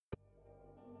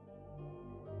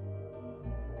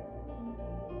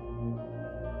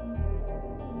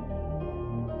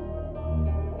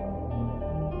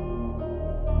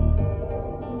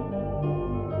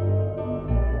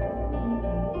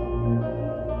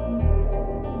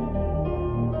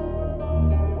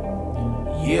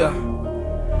Yeah.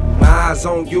 My eyes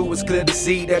on you, it's clear to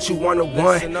see that you one of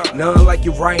one. None like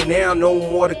you right now, no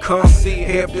more to come.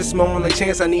 Here if this my only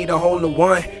chance, I need a hole in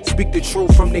one. Speak the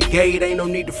truth from the gate, ain't no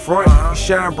need to front. You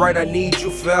shine bright, I need you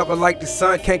forever like the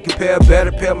sun. Can't compare,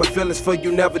 better pair my feelings for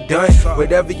you never done.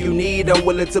 Whatever you need, I'm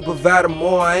willing to provide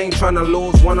more. I ain't tryna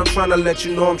lose one, I'm tryna let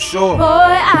you know I'm sure. Boy,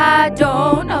 I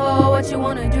don't know what you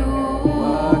wanna do,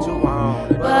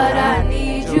 but I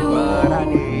need you.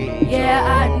 Yeah,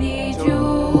 I need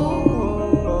you.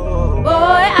 Boy,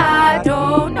 I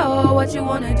don't know what you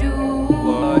wanna do,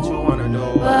 but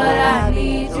I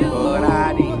need you.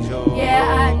 Yeah,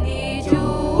 I need you.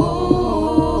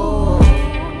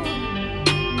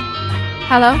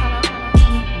 Hello?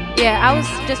 Yeah, I was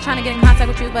just trying to get in contact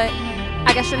with you, but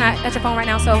I guess you're not at your phone right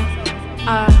now, so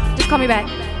just call me back.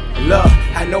 Look,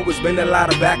 I know it's been a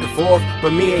lot of back and forth,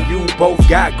 but me and you both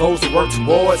got goals to work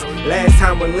towards. Last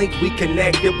time we linked, we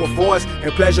connected with force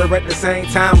and pleasure at the same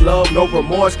time, love, no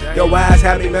remorse. Your eyes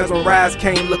have me mesmerized,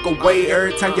 can't look away.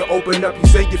 Every time you open up, you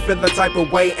say you feel the type of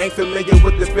way. Ain't familiar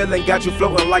with this feeling, got you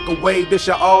floating like a wave. This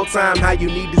your all time, how you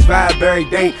need this vibe every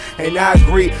day. And I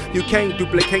agree, you can't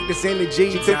duplicate this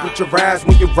energy. Temperature rise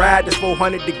when you ride, it's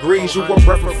 400 degrees. You a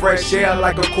breath of fresh air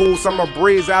like a cool summer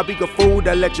breeze. I'll be a fool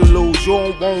that let you lose, you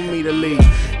don't want me to leave.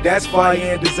 That's fire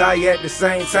and desire at the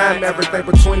same time. Everything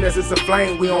between us is a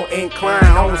flame, we on incline.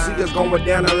 I don't see us going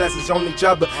down unless it's on each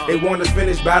other. They want us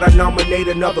finished, but I nominate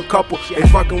another couple. They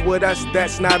fucking with us,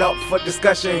 that's not up for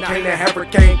discussion. Can't a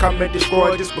hurricane come and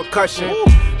destroy this percussion?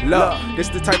 Look, this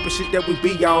the type of shit that we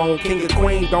be on. King and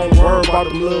queen, don't worry about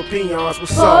them little peons.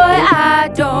 What's Boy, up, boy? I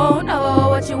don't know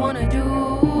what you wanna do,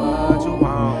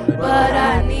 but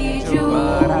I need you.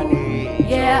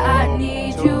 Yeah, I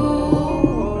need you.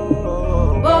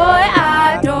 Boy,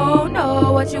 I don't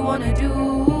know what you wanna do,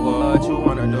 but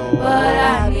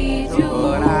I need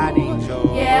you.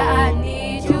 Yeah, I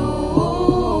need you.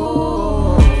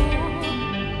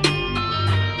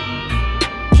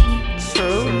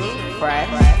 True, fresh,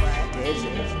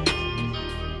 digital.